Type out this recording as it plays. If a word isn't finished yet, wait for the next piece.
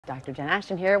Dr. Jen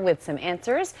Ashton here with some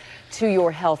answers to your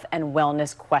health and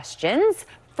wellness questions.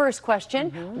 First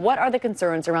question, what are the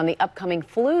concerns around the upcoming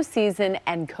flu season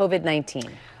and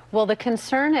COVID-19? Well, the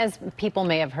concern, as people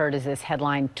may have heard, is this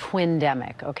headline,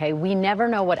 twindemic, okay? We never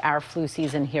know what our flu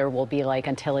season here will be like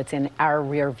until it's in our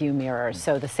rear view mirror.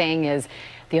 So the saying is,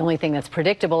 the only thing that's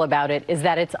predictable about it is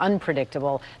that it's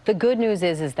unpredictable. The good news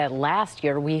is that last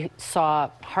year we saw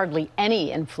hardly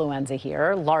any influenza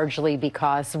here, largely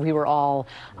because we were all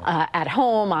at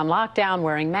home on lockdown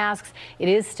wearing masks. It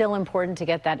is still important to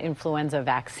get that influenza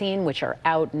vaccine, which are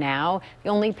out now. The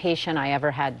only patient I ever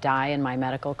had die in my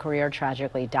medical career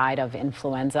tragically died of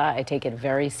influenza. I take it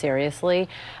very seriously.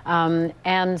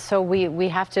 And so we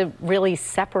have to really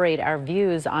separate our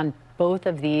views on both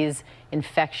of these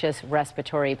infectious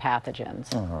respiratory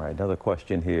pathogens. All right, another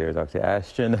question here, Dr.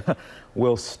 Ashton.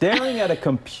 Will staring at a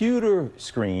computer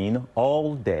screen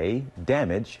all day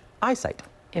damage eyesight?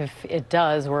 If it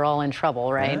does, we're all in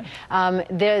trouble, right? Yeah.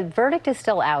 The verdict is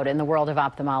still out in the world of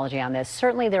ophthalmology on this.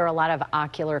 Certainly there are a lot of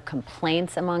ocular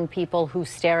complaints among people who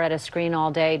stare at a screen all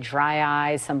day, dry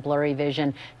eyes, some blurry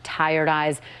vision, tired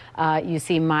eyes. You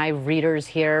see my readers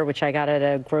here, which I got at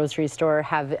a grocery store,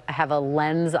 have a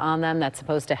lens on them that's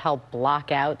supposed to help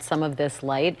block out some of this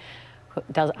light.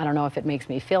 I don't know if it makes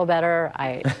me feel better.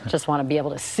 I just want to be able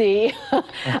to see.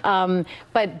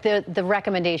 But the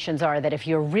recommendations are that if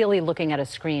you're really looking at a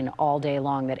screen all day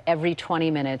long, that every 20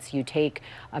 minutes you take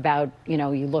about, you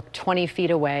look 20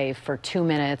 feet away for 2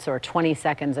 minutes or 20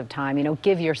 seconds of time,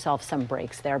 give yourself some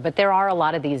breaks there. But there are a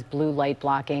lot of these blue light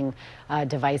blocking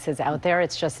devices out there.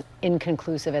 It's just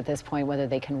inconclusive at this point whether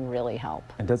they can really help.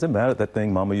 And does it matter, that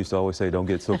thing Mama used to always say, don't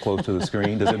get so close to the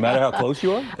screen? Does it matter how close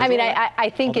you are? I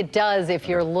think it does if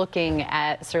you're looking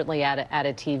certainly at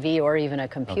a TV or even a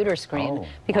computer screen,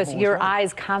 because your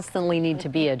eyes constantly need to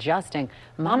be adjusting.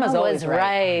 Mama's always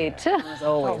right. Mama's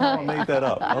always right. I'll make that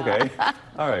up. Okay.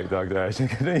 All right, Dr. Ashton.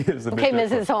 Okay,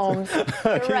 Mrs. Holmes.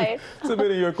 You're right.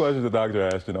 Submitting your questions to Dr.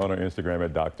 Ashton on our Instagram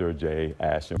at Dr. J.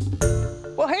 Ashton.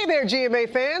 Well, hey there,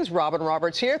 GMA fans. Robin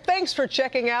Roberts here. Thanks for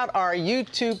checking out our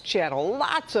YouTube channel.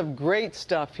 Lots of great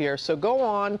stuff here. So go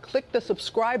on, click the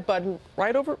subscribe button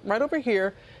right over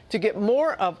here to get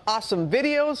more of awesome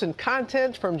videos and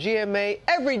content from GMA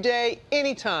every day,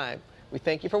 anytime. We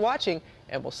thank you for watching,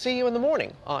 and we'll see you in the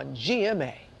morning on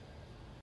GMA.